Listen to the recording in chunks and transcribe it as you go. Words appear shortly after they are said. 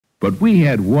But we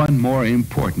had one more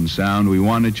important sound we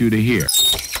wanted you to hear.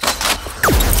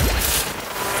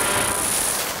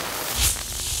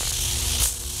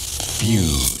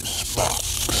 Fusebox.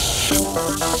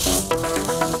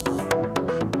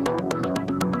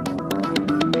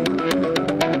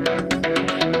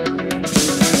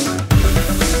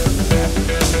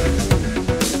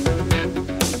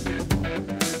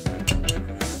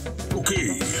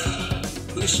 Okay,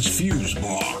 this is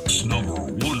Fusebox number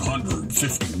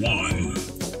 151,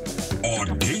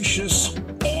 Audacious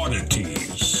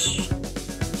Audities.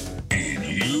 And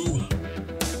you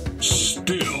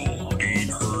still ain't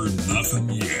heard nothing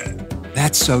yet.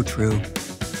 That's so true.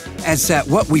 As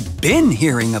what we've been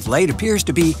hearing of late appears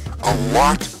to be A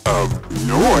lot of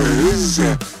noise.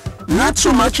 Not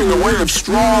so much in the way of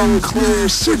strong, clear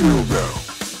signal, though.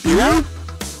 You know?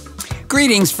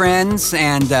 Greetings, friends,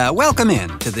 and welcome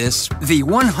in to this, the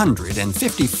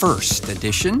 151st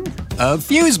edition of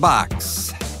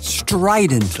Fusebox,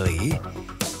 stridently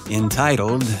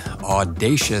entitled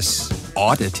Audacious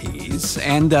Audities,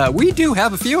 and we do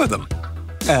have a few of them.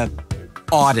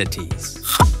 Oddities.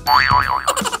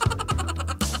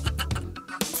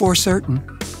 For certain.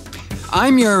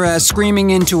 I'm your screaming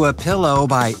into a pillow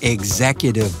by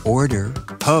executive order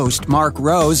host, Mark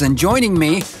Rose, and joining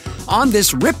me on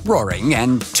this rip-roaring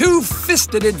and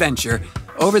two-fisted adventure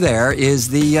over there is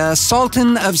the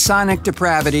Sultan of Sonic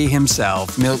Depravity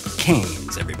himself, Milt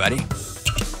Kanes, everybody.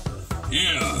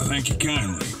 Yeah, thank you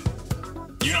kindly.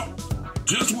 You know,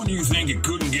 just when you think it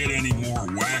couldn't get any more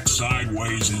whacked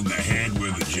sideways in the head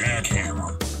with a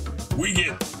jackhammer, we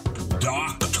get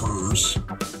doctors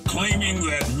claiming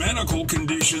that medical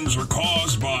conditions are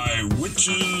caused by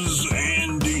witches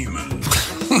and demons.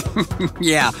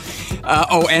 Yeah.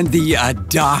 And the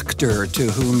doctor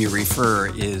to whom you refer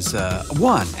is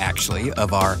one, actually,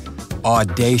 of our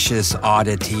audacious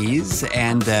oddities,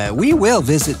 and we will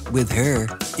visit with her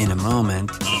in a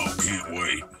moment. Oh, can't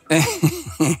wait.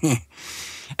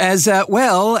 As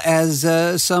well as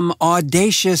some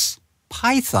audacious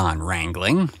python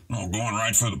wrangling. Oh, going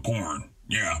right for the porn.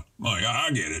 Yeah, well,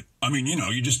 I get it. I mean, you know,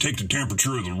 you just take the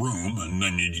temperature of the room and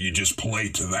then you just play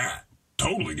to that.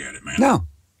 Totally get it, man.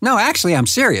 No, actually, I'm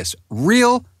serious.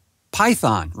 Real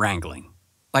python wrangling.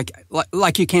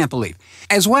 Like you can't believe.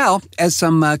 As well as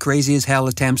some crazy as hell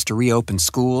attempts to reopen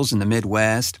schools in the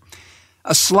Midwest.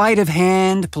 A sleight of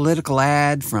hand political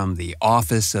ad from the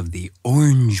office of the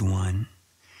Orange One.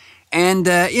 And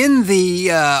in the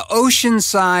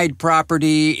Oceanside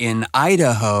property in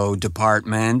Idaho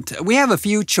department, we have a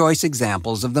few choice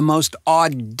examples of the most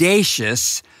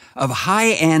audacious of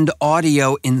high-end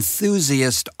audio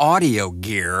enthusiast audio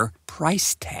gear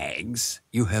price tags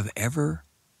you have ever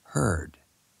heard.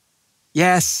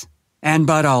 Yes,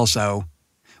 but also,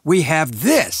 we have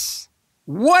this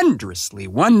wondrously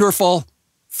wonderful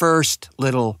first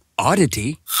little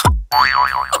oddity.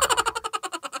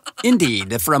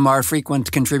 Indeed, from our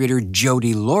frequent contributor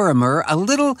Jody Lorimer, a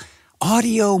little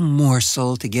audio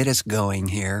morsel to get us going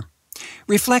here,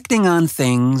 reflecting on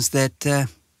things that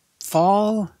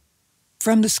fall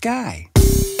from the sky.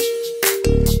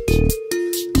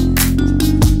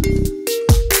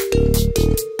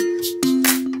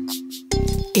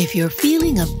 If you're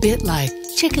feeling a bit like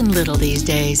Chicken Little these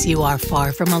days, you are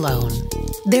far from alone.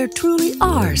 There truly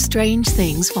are strange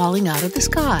things falling out of the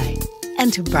sky.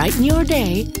 And to brighten your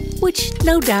day, which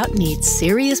no doubt needs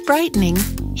serious brightening,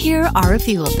 here are a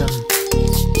few of them.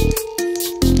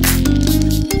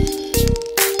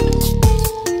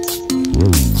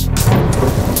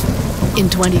 In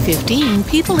 2015,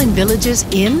 people in villages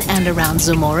in and around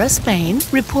Zamora, Spain,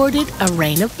 reported a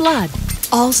rain of blood,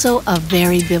 also a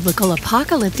very biblical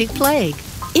apocalyptic plague.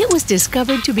 It was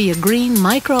discovered to be a green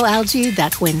microalgae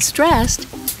that, when stressed,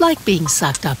 like being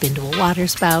sucked up into a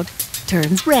waterspout,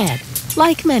 turns red,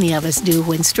 like many of us do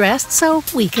when stressed, so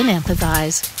we can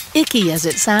empathize. Icky as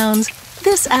it sounds,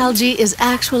 this algae is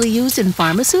actually used in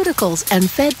pharmaceuticals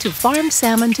and fed to farm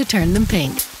salmon to turn them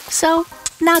pink. So,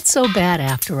 not so bad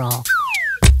after all.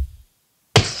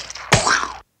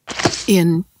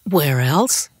 In where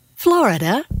else?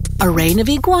 Florida, a rain of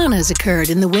iguanas occurred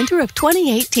in the winter of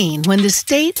 2018 when the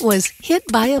state was hit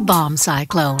by a bomb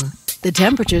cyclone. The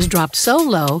temperatures dropped so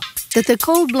low that the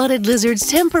cold-blooded lizards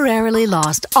temporarily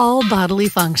lost all bodily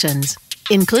functions,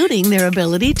 including their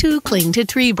ability to cling to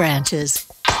tree branches.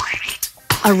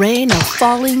 A rain of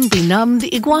falling, benumbed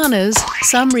iguanas,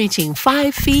 some reaching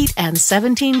 5 feet and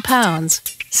 17 pounds,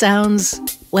 sounds,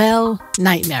 well,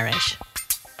 nightmarish.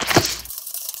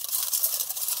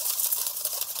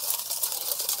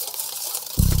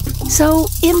 So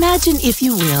imagine, if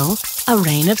you will, a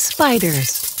rain of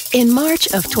spiders. In March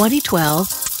of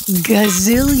 2012,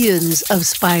 Gazillions of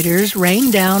spiders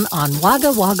rained down on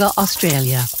Wagga Wagga,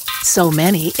 Australia. So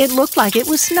many, it looked like it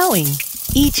was snowing.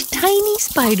 Each tiny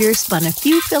spider spun a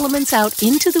few filaments out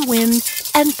into the wind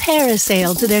and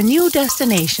parasailed to their new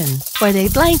destination, where they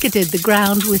blanketed the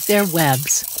ground with their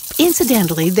webs.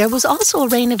 Incidentally, there was also a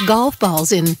rain of golf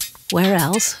balls in, where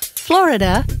else?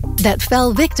 Florida, that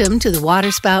fell victim to the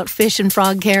waterspout fish and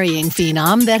frog carrying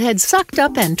phenom that had sucked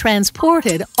up and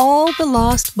transported all the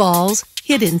lost balls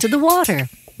hid into the water.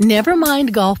 Never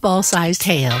mind golf ball-sized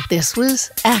hail. This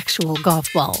was actual golf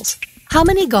balls. How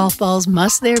many golf balls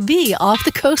must there be off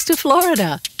the coast of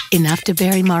Florida? Enough to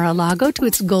bury Mar-a-Lago to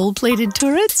its gold-plated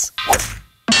turrets?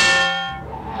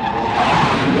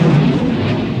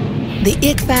 The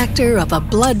ick factor of a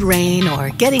blood rain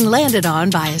or getting landed on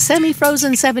by a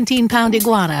semi-frozen 17-pound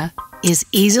iguana is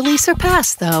easily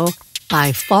surpassed, though,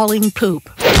 by falling poop.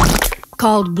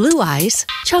 Called blue ice,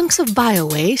 chunks of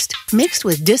bio-waste mixed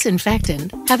with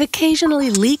disinfectant have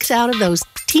occasionally leaked out of those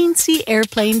teensy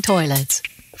airplane toilets,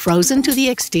 frozen to the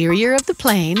exterior of the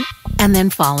plane, and then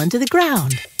fallen to the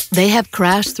ground. They have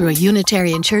crashed through a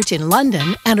Unitarian church in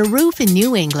London and a roof in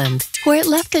New England, where it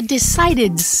left a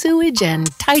decided sewage and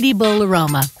tidy bowl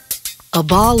aroma. A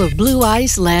ball of blue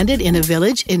ice landed in a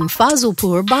village in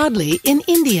Fazulpur, Bodli, in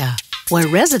India, where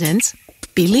residents,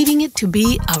 believing it to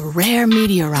be a rare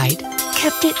meteorite,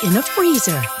 kept it in a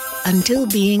freezer until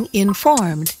being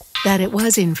informed that it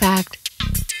was, in fact,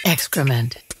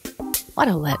 excrement. What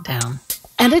a letdown.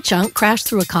 And a chunk crashed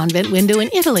through a convent window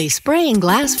in Italy, spraying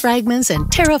glass fragments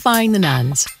and terrifying the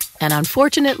nuns. An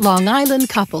unfortunate Long Island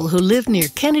couple who lived near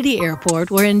Kennedy Airport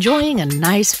were enjoying a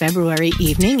nice February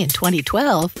evening in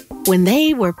 2012 when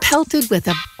they were pelted with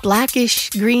a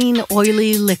blackish-green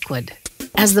oily liquid.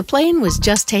 As the plane was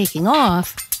just taking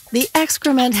off, the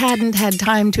excrement hadn't had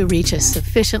time to reach a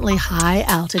sufficiently high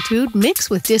altitude, mix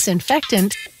with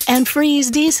disinfectant, and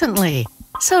freeze decently.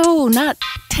 So, not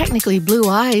technically blue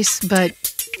ice, but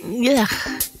yeah.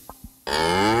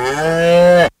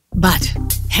 But,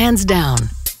 hands down,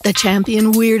 the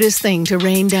champion weirdest thing to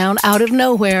rain down out of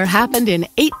nowhere happened in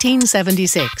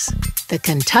 1876. The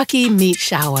Kentucky meat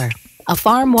shower. A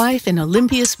farm wife in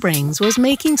Olympia Springs was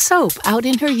making soap out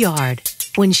in her yard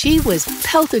when she was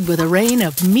pelted with a rain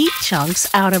of meat chunks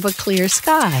out of a clear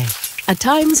sky. A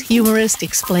Times humorist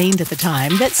explained at the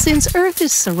time that since Earth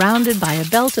is surrounded by a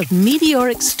belt of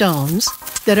meteoric stones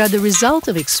that are the result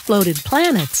of exploded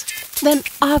planets, then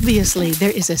obviously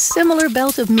there is a similar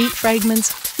belt of meat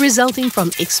fragments resulting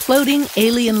from exploding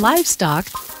alien livestock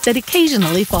that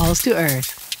occasionally falls to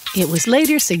Earth. It was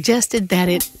later suggested that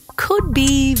it could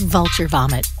be vulture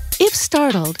vomit. If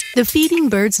startled, the feeding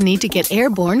birds need to get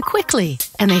airborne quickly,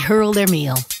 and they hurl their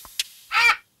meal.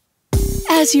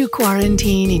 As you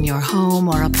quarantine in your home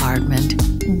or apartment,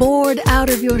 bored out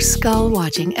of your skull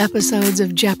watching episodes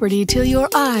of Jeopardy till your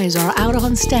eyes are out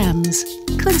on stems,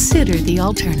 consider the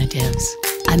alternatives.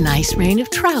 A nice rain of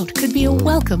trout could be a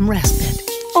welcome respite,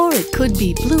 or it could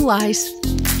be blue ice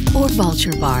or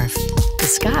vulture barf. The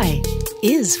sky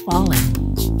is falling.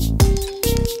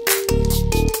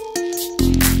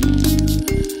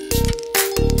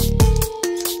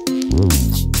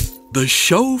 The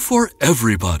show for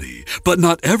everybody, but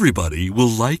not everybody will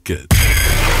like it.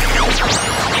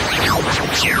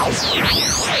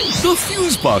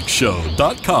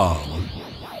 TheFuseboxShow.com.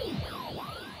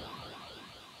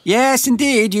 Yes,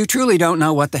 indeed, you truly don't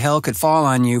know what the hell could fall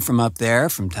on you from up there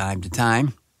from time to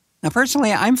time. Now,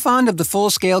 personally, I'm fond of the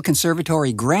full-scale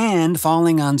conservatory grand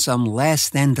falling on some less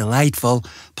than delightful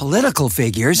political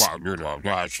figures. Well, you know,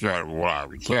 that's not what I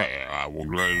would say. I would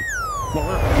like...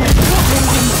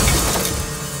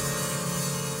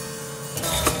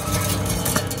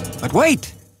 But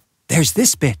wait, there's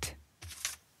this bit.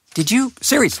 Did you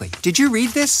read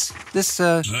this? Yeah,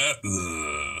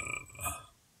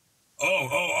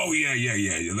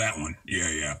 that one.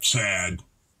 Yeah, sad.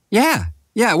 Yeah,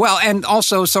 well, and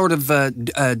also sort of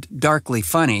darkly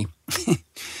funny.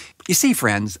 You see,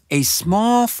 friends, a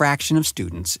small fraction of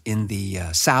students in the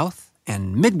South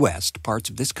and Midwest parts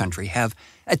of this country have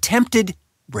attempted,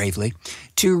 bravely,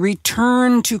 to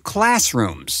return to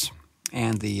classrooms.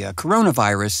 And the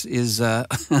coronavirus is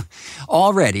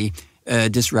already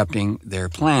disrupting their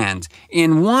plans.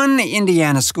 In one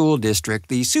Indiana school district,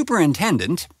 the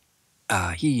superintendent,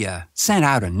 he sent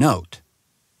out a note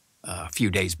a few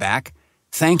days back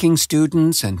thanking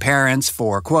students and parents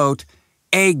for, quote,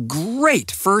 a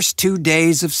great first 2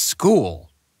 days of school,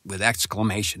 with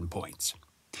exclamation points.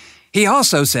 He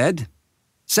also said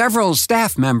several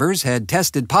staff members had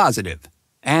tested positive,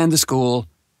 and the school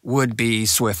would be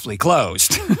swiftly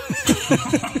closed.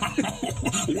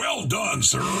 Well done,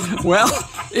 sir. Well,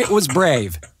 it was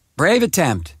brave. Brave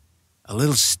attempt. A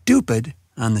little stupid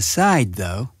on the side,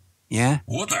 though. Yeah?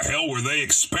 What the hell were they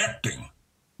expecting?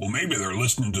 Well, maybe they're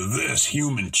listening to this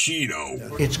human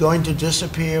Cheeto. It's going to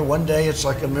disappear. One day it's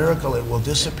like a miracle. It will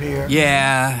disappear.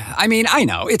 Yeah, I mean, I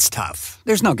know, it's tough.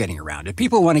 There's no getting around it.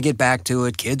 People want to get back to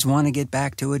it. Kids want to get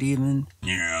back to it even.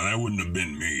 Yeah, that wouldn't have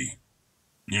been me.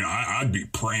 You know, I'd be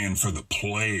praying for the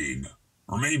plague.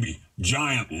 Or maybe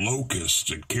giant locusts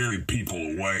that carried people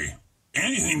away.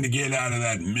 Anything to get out of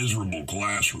that miserable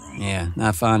classroom. Yeah,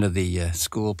 not fond of the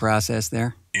school process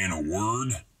there? In a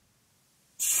word,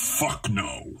 fuck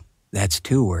no. That's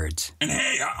 2 words. And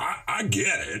hey, I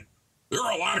get it. There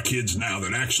are a lot of kids now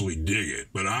that actually dig it,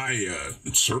 but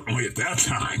certainly at that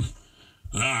time,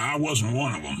 I wasn't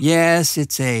one of them. Yes,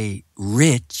 it's a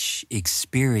rich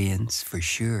experience for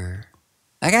sure.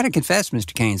 I gotta confess,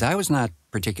 Mr. Keynes, I was not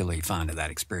particularly fond of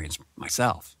that experience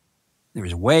myself. There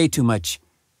was way too much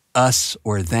us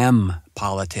or them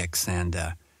politics, and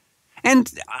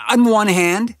on one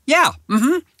hand, yeah,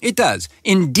 it does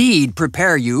indeed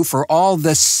prepare you for all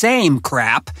the same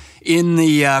crap in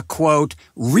the, quote,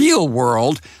 real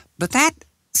world, but that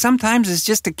sometimes is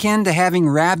just akin to having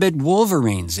rabid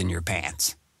wolverines in your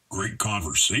pants. Great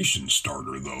conversation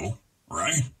starter, though,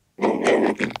 right?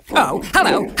 Oh,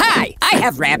 hello. Hi. I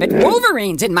have rabid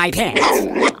wolverines in my pants.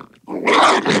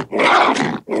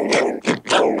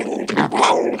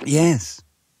 Yes.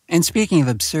 And speaking of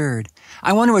absurd,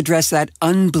 I want to address that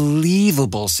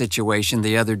unbelievable situation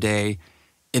the other day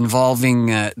involving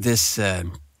this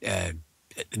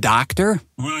doctor.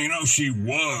 Well, you know, she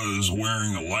was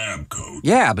wearing a lab coat.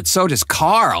 Yeah, but so does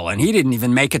Carl, and he didn't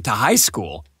even make it to high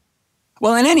school.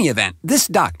 Well, in any event, this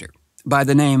doctor, by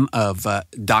the name of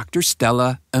Dr.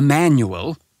 Stella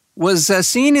Emanuel, was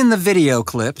seen in the video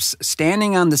clips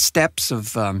standing on the steps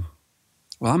of,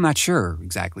 well, I'm not sure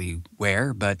exactly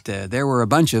where, but there were a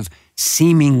bunch of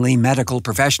seemingly medical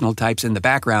professional types in the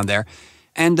background there.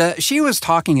 And she was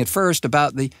talking at first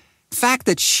about the fact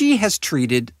that she has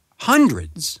treated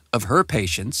hundreds of her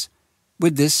patients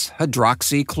with this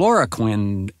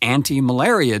hydroxychloroquine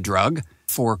anti-malaria drug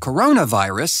for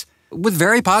coronavirus with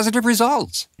very positive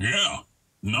results. Yeah,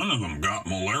 none of them got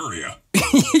malaria.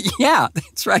 Yeah,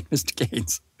 that's right, Mr.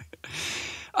 Keynes.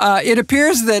 It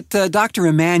appears that Dr.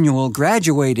 Emanuel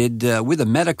graduated with a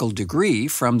medical degree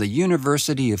from the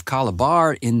University of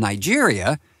Calabar in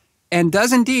Nigeria and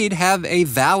does indeed have a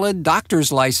valid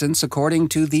doctor's license according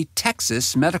to the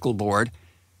Texas Medical Board.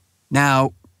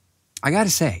 Now, I gotta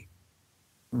say,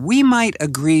 we might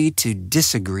agree to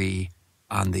disagree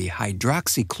on the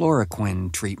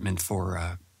hydroxychloroquine treatment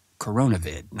for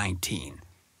coronavirus-19,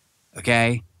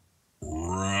 okay?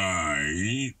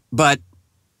 Right. But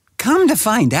come to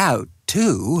find out,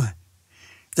 too,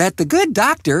 that the good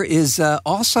doctor is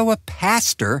also a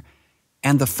pastor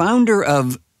and the founder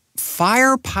of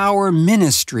Firepower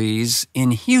Ministries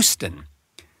in Houston,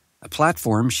 a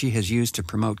platform she has used to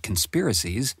promote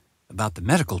conspiracies about the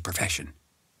medical profession.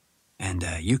 And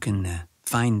you can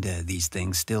find these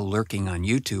things still lurking on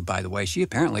YouTube, by the way. She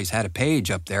apparently has had a page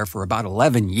up there for about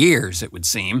 11 years, it would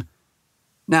seem.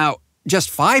 Now, just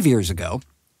 5 years ago,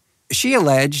 she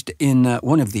alleged in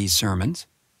one of these sermons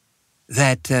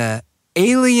that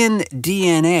alien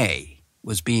DNA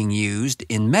was being used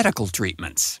in medical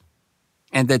treatments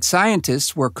and that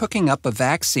scientists were cooking up a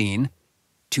vaccine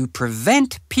to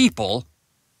prevent people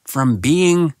from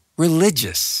being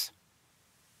religious.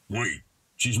 Wait,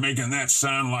 she's making that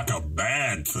sound like a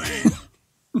bad thing.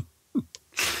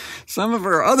 Some of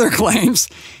her other claims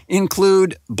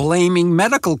include blaming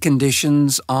medical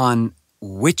conditions on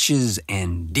witches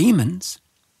and demons,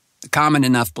 a common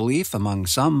enough belief among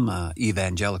some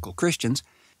evangelical Christians,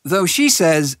 though she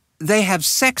says they have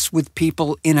sex with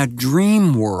people in a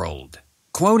dream world.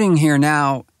 Quoting here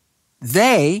now,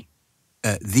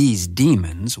 these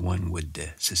demons, one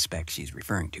would suspect she's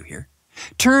referring to here,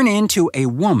 turn into a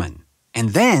woman,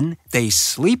 and then they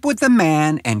sleep with the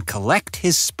man and collect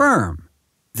his sperm.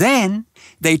 Then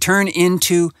they turn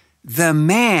into the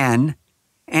man,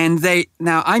 and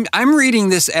now I'm reading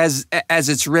this as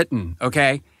it's written,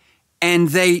 okay? And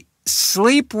they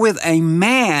sleep with a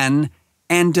man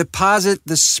and deposit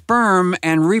the sperm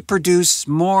and reproduce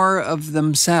more of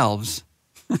themselves,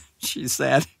 she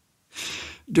said,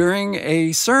 during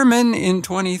a sermon in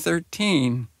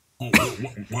 2013.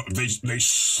 What, they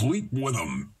sleep with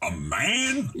a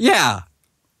man? Yeah.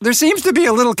 There seems to be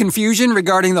a little confusion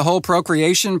regarding the whole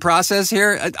procreation process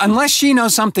here, unless she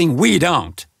knows something we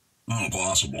don't. Oh,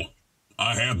 possible.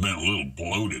 I have been a little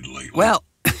bloated lately. Well,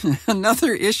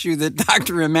 another issue that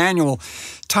Dr. Emanuel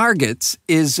targets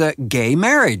is gay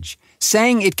marriage,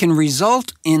 saying it can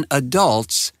result in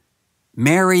adults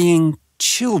marrying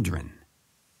children.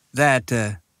 That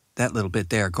little bit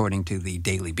there, according to the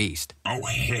Daily Beast. Oh,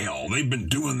 hell, they've been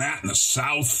doing that in the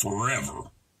South forever.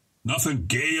 Nothing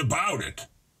gay about it.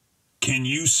 Can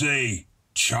you say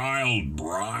child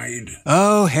bride?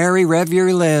 Oh, Harry, rev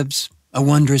your lips. A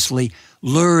wondrously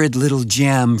lurid little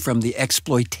gem from the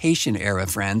exploitation era,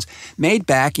 friends, made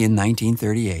back in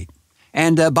 1938.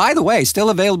 And by the way, still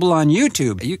available on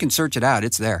YouTube. You can search it out.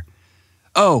 It's there.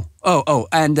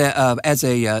 And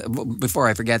before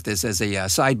I forget this, as a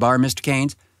sidebar, Mr.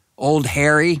 Keynes, old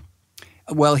Harry,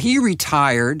 well, he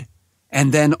retired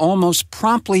and then almost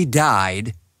promptly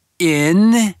died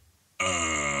in...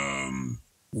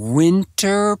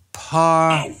 Winter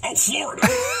Park. Oh, Florida.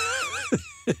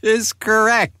 Is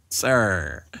correct,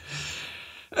 sir.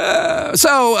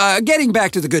 So, getting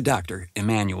back to the good doctor,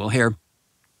 Emmanuel here,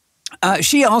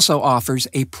 she also offers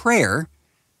a prayer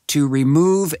to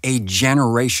remove a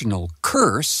generational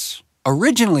curse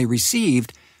originally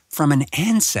received from an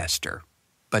ancestor,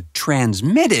 but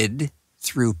transmitted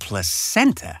through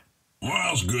placenta.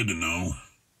 Well, it's good to know.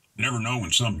 Never know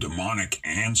when some demonic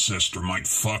ancestor might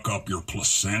fuck up your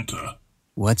placenta.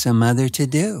 What's a mother to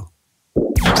do?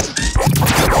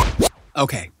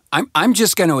 Okay, I'm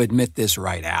just going to admit this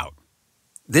right out.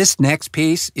 This next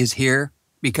piece is here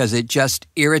because it just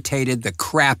irritated the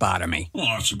crap out of me. Well,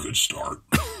 that's a good start.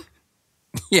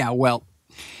 Yeah, well,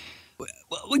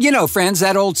 you know, friends,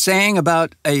 that old saying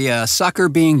about a sucker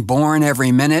being born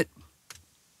every minute?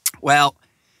 Well,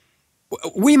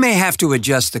 we may have to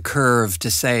adjust the curve to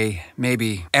say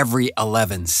maybe every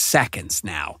 11 seconds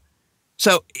now.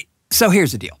 So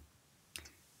here's the deal.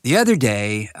 The other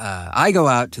day, I go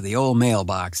out to the old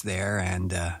mailbox there,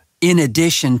 and in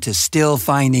addition to still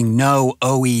finding no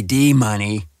OED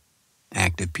money,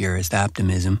 act of purest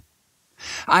optimism,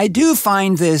 I do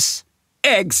find this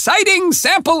exciting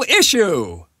sample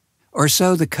issue. Or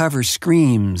so the cover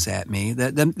screams at me.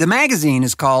 The magazine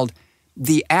is called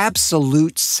The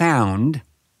Absolute Sound,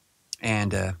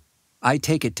 and I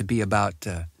take it to be about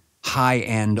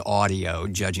high-end audio,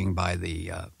 judging by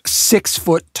the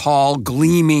 6-foot-tall,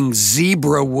 gleaming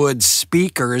zebra wood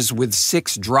speakers with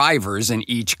 6 drivers in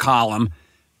each column.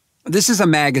 This is a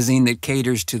magazine that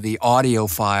caters to the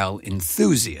audiophile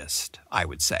enthusiast, I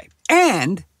would say.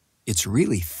 And it's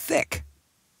really thick.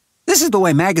 This is the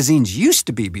way magazines used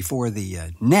to be before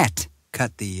the net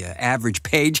cut the average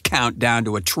page count down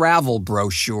to a travel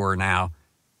brochure now.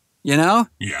 You know?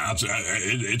 Yeah,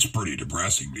 it's pretty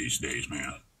depressing these days,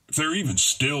 man. If they're even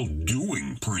still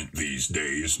doing print these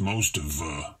days, most have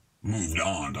moved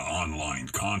on to online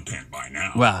content by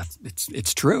now. Well,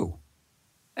 it's true.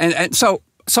 And so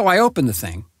I open the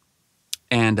thing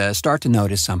and start to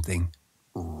notice something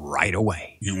right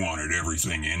away. You wanted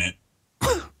everything in it?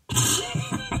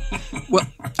 Well,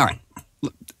 all right.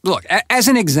 Look, as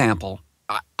an example,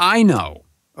 I know,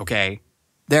 okay,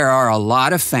 there are a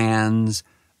lot of fans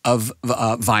of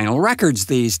vinyl records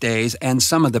these days, and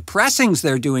some of the pressings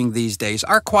they're doing these days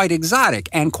are quite exotic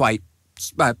and quite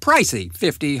pricey,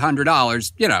 $50,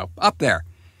 $100, you know, up there.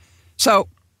 So,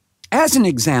 as an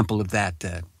example of that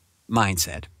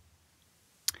mindset,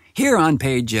 here on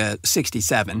page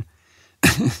 67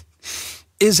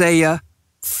 is a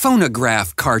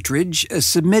phonograph cartridge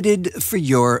submitted for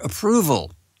your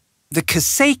approval. The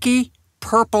Kaseki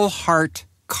Purple Heart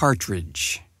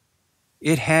cartridge.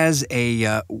 It has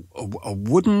a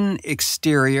wooden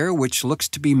exterior which looks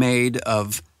to be made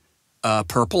of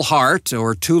purple heart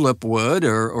or tulip wood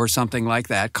or something like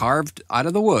that, carved out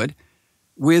of the wood,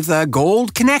 with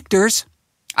gold connectors.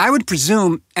 I would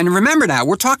presume, and remember now,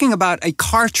 we're talking about a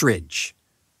cartridge,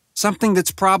 something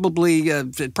that's probably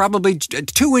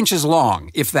 2 inches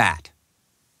long, if that.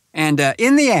 And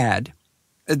in the ad,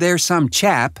 there's some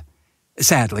chap,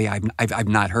 sadly, I've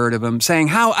not heard of him, saying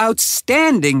how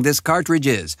outstanding this cartridge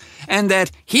is, and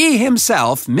that he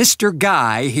himself, Mr.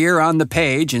 Guy, here on the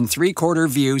page in 3/4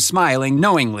 view, smiling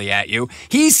knowingly at you,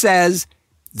 he says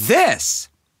this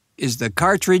is the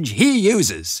cartridge he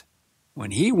uses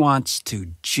when he wants to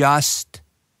just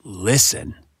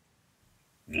listen.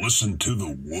 Listen to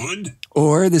the wood?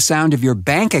 Or the sound of your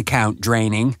bank account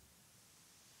draining.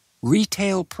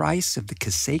 Retail price of the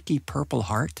Kaseki Purple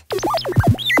Heart?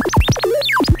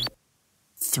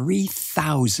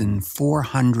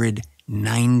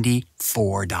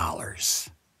 $3,494.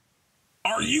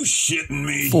 Are you shitting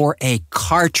me? For a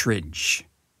cartridge.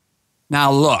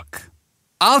 Now look,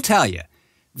 I'll tell you,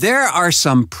 there are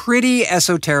some pretty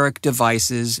esoteric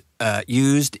devices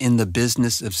used in the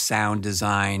business of sound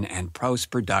design and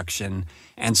post-production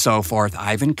and so forth.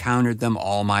 I've encountered them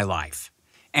all my life.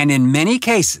 And in many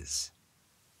cases,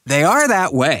 they are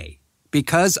that way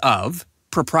because of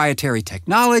proprietary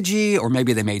technology, or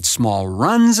maybe they made small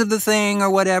runs of the thing or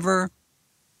whatever.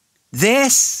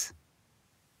 This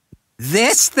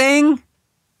thing?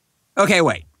 Okay,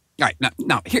 wait. All right,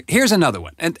 now here's another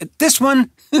one. And this one,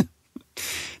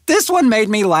 this one made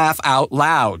me laugh out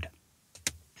loud.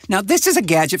 Now, this is a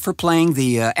gadget for playing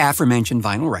the aforementioned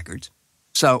vinyl records.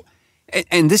 So,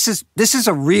 and this is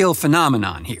a real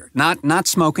phenomenon here, not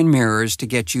smoke and mirrors to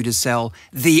get you to sell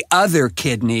the other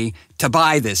kidney to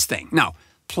buy this thing. No,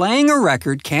 playing a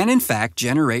record can in fact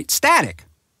generate static,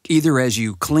 either as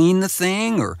you clean the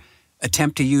thing or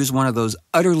attempt to use one of those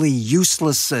utterly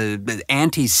useless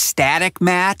anti-static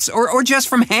mats, or just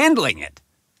from handling it.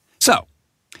 So,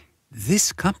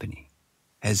 this company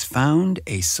has found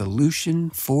a solution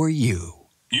for you.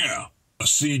 Yeah, a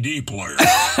CD player.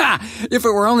 If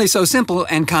it were only so simple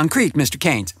and concrete, Mr.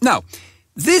 Keynes. No,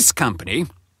 this company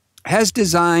has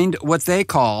designed what they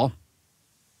call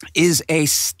is a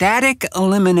static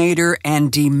eliminator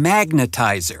and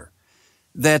demagnetizer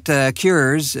that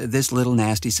cures this little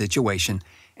nasty situation.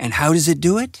 And how does it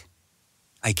do it?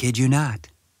 I kid you not.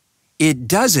 It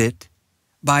does it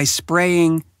by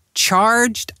spraying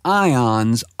charged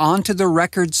ions onto the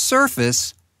record's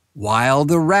surface while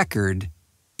the record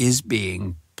is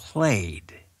being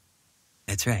played.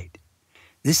 That's right.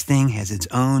 This thing has its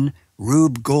own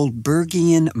Rube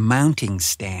Goldbergian mounting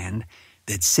stand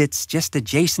that sits just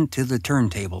adjacent to the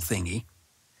turntable thingy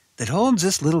that holds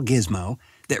this little gizmo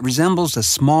that resembles a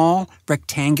small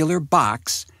rectangular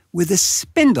box with a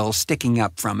spindle sticking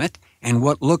up from it and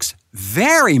what looks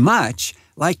very much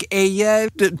like a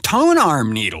tone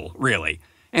arm needle, really.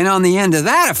 And on the end of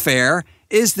that affair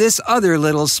is this other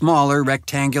little smaller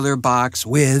rectangular box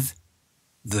with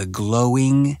the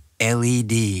glowing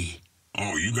LED.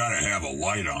 Oh, you gotta have a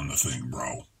light on the thing,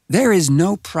 bro. There is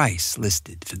no price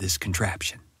listed for this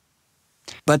contraption.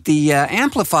 But the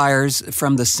amplifiers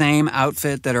from the same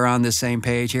outfit that are on the same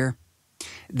page here,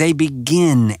 they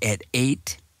begin at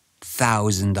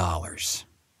 $8,000.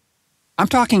 I'm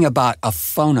talking about a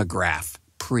phonograph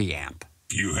preamp.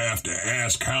 If you have to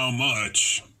ask how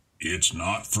much, it's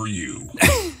not for you.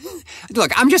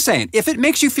 Look, I'm just saying, if it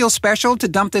makes you feel special to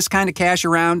dump this kind of cash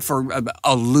around for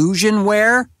illusion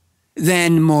wear,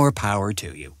 then more power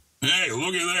to you. Hey,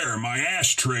 looky there. My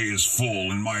ashtray is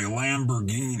full in my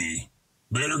Lamborghini.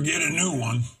 Better get a new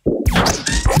one.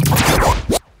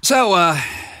 So,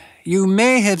 you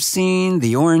may have seen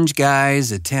the Orange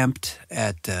Guys' attempt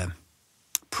at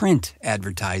print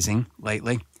advertising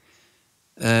lately.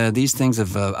 These things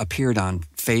have appeared on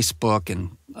Facebook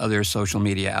and other social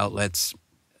media outlets.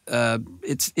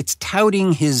 It's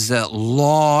touting his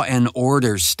law and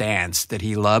order stance that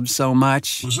he loves so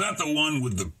much. Was that the one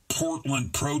with the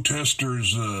Portland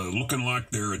protesters looking like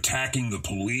they're attacking the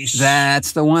police?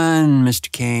 That's the one,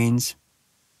 Mr. Keynes.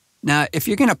 Now, if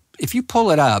you pull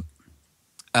it up,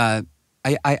 I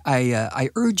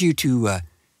urge you to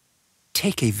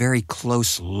take a very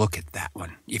close look at that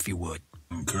one, if you would.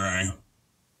 Okay.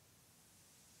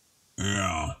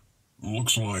 Yeah,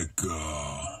 looks like,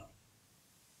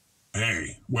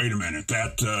 hey, wait a minute,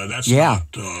 that's yeah.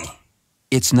 not,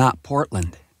 It's not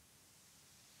Portland.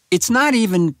 It's not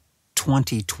even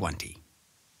 2020.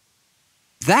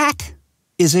 That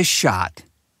is a shot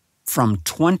from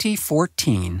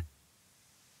 2014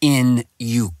 in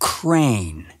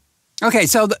Ukraine. Okay,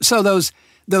 so those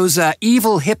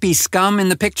evil hippie scum in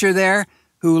the picture there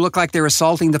who look like they're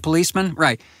assaulting the policeman,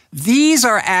 right? These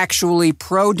are actually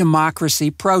pro-democracy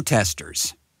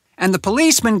protesters. And the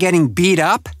policeman getting beat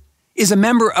up is a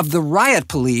member of the riot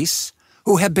police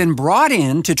who have been brought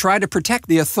in to try to protect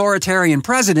the authoritarian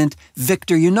president,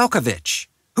 Viktor Yanukovych,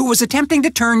 who was attempting to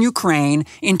turn Ukraine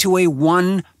into a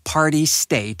one-party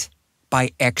state by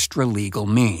extra-legal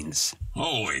means.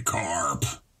 Holy carp.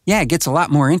 Yeah, it gets a lot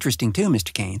more interesting too,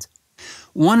 Mr. Keynes.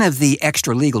 One of the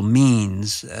extra-legal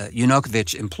means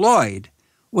Yanukovych employed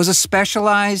was a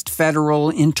specialized federal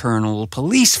internal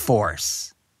police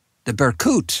force, the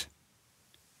Berkut,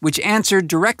 which answered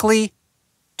directly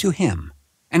to him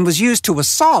and was used to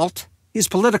assault his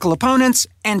political opponents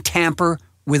and tamper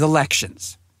with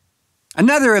elections.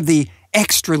 Another of the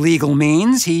extra-legal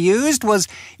means he used was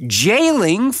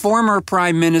jailing former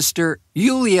Prime Minister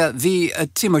Yulia V.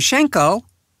 Tymoshenko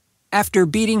after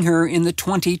beating her in the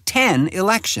 2010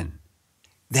 election.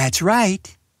 That's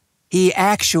right. He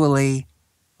actually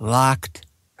locked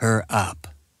her up.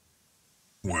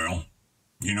 Well,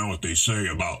 you know what they say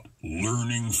about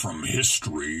learning from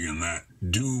history and that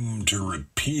doomed to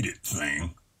repeat it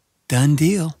thing. Done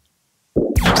deal.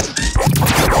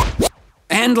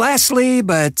 And lastly,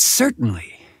 but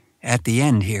certainly at the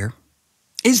end here,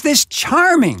 is this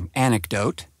charming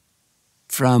anecdote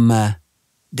from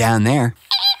down there.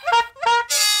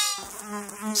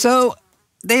 So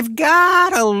they've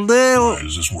got a little...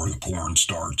 Is this where the porn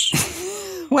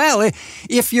starts? Well,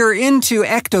 if you're into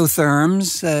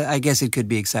ectotherms, I guess it could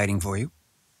be exciting for you.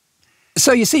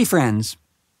 So you see, friends,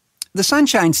 the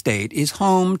Sunshine State is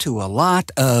home to a lot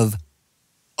of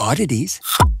oddities.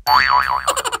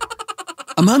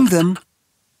 Among them,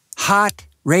 hot,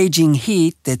 raging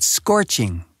heat that's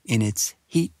scorching in its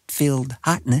heat-filled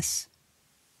hotness.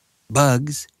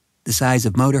 Bugs the size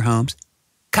of motorhomes.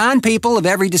 Con people of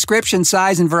every description,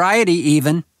 size, and variety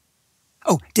even.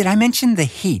 Oh, did I mention the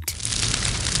heat?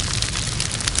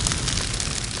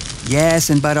 Yes,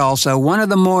 but also one of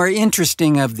the more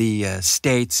interesting of the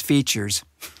state's features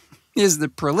is the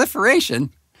proliferation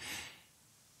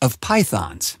of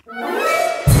pythons.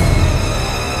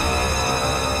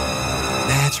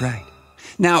 That's right.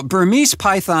 Now, Burmese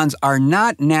pythons are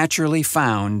not naturally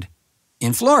found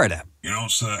in Florida. You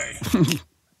don't say.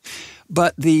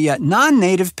 But the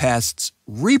non-native pests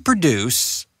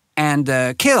reproduce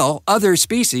and kill other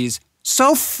species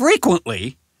so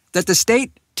frequently that the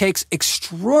state takes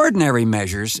extraordinary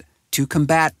measures to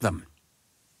combat them.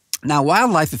 Now,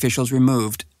 wildlife officials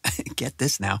removed, get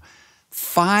this now,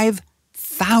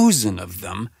 5,000 of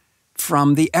them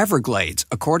from the Everglades,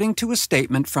 according to a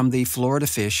statement from the Florida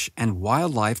Fish and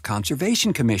Wildlife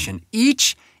Conservation Commission.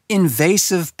 Each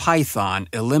invasive python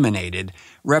eliminated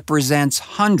represents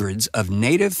hundreds of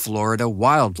native Florida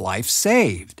wildlife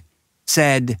saved,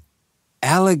 said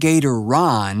Alligator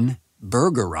Ron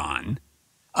Bergeron,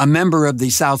 a member of the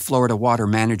South Florida Water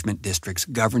Management District's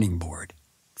governing board.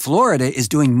 Florida is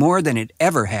doing more than it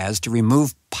ever has to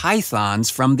remove pythons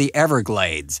from the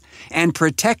Everglades and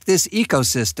protect this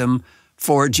ecosystem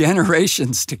for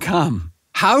generations to come.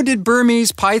 How did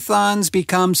Burmese pythons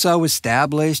become so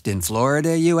established in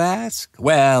Florida, you ask?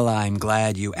 Well, I'm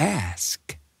glad you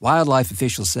ask. Wildlife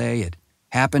officials say it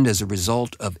happened as a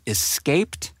result of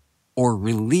escaped or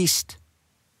released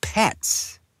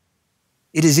pets.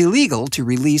 It is illegal to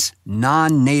release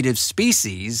non-native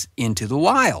species into the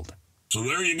wild. So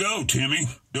there you go, Timmy.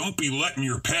 Don't be letting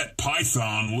your pet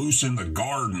python loose in the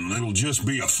garden. It'll just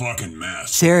be a fucking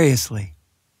mess. Seriously.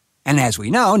 And as we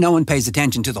know, no one pays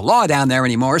attention to the law down there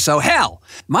anymore, so hell,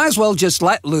 might as well just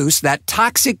let loose that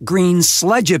toxic green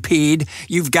sludgeipede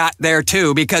you've got there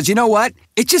too, because you know what?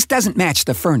 It just doesn't match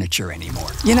the furniture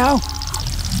anymore, you know?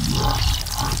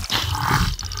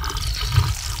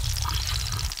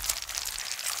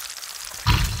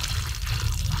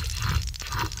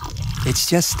 It's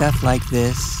just stuff like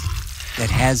this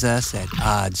that has us at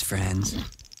odds, friends.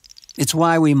 It's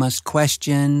why we must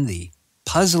question the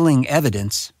puzzling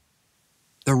evidence,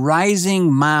 the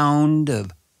rising mound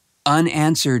of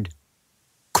unanswered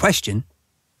question.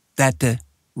 That the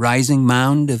rising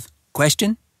mound of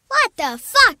question? What the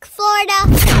fuck,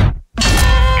 Florida?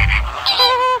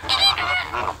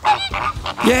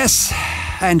 Yes,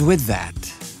 and with that,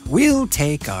 we'll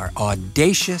take our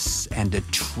audacious and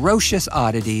atrocious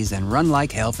oddities and run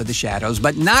like hell for the shadows,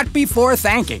 but not before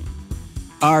thanking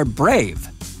our brave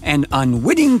and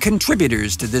unwitting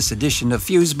contributors to this edition of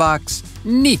Fusebox,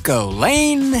 Nico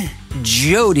Lane,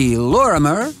 Jody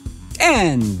Lorimer,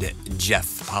 and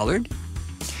Jeff Pollard.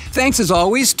 Thanks as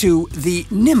always to the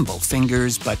nimble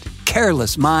fingers but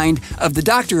careless mind of the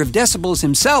Doctor of Decibels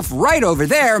himself right over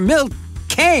there, Milt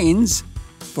Keynes,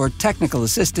 for technical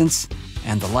assistance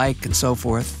and the like and so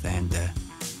forth and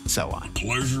so on.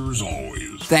 Pleasure as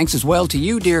always. Thanks as well to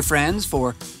you, dear friends,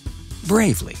 for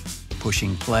bravely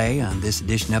pushing play on this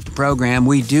edition of the program.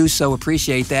 We do so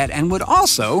appreciate that and would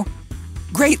also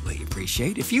greatly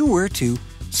appreciate if you were to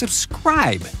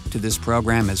subscribe to this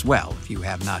program as well, if you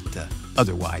have not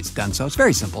otherwise done so. It's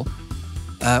very simple.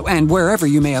 And wherever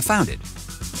you may have found it,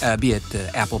 be it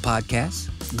Apple Podcasts,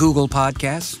 Google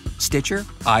Podcasts, Stitcher,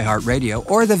 iHeartRadio,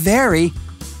 or the very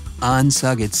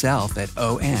OnSug itself at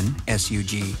onsug.com.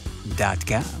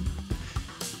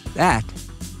 That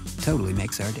totally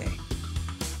makes our day.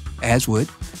 As would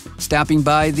stopping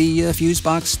by the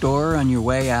Fusebox store on your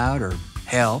way out, or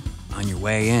hell, on your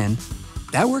way in.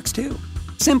 That works too.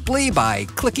 Simply by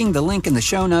clicking the link in the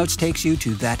show notes takes you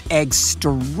to that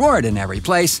extraordinary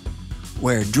place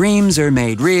where dreams are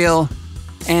made real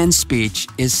and speech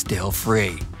is still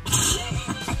free.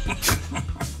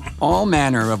 All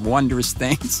manner of wondrous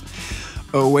things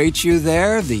await you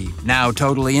there. The now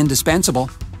totally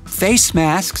indispensable face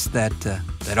masks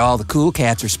that all the cool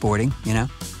cats are sporting, you know,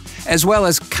 as well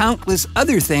as countless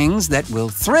other things that will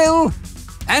thrill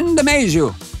and amaze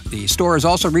you. The store is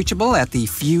also reachable at the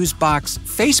Fusebox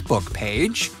Facebook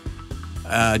page.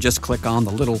 Just click on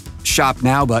the little Shop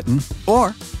Now button,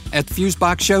 or at the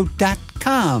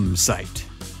FuseboxShow.com site.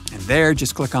 And there,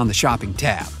 just click on the shopping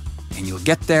tab, and you'll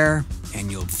get there, and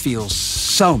you'll feel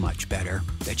so much better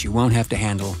that you won't have to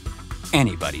handle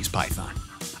anybody's python.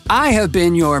 I have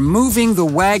been your moving the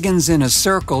wagons in a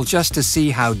circle just to see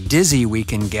how dizzy we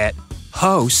can get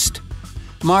host,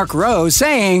 Mark Rose,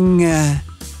 saying,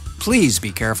 please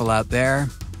be careful out there,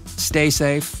 stay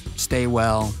safe, stay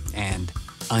well, and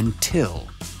until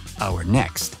our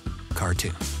next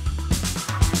cartoon.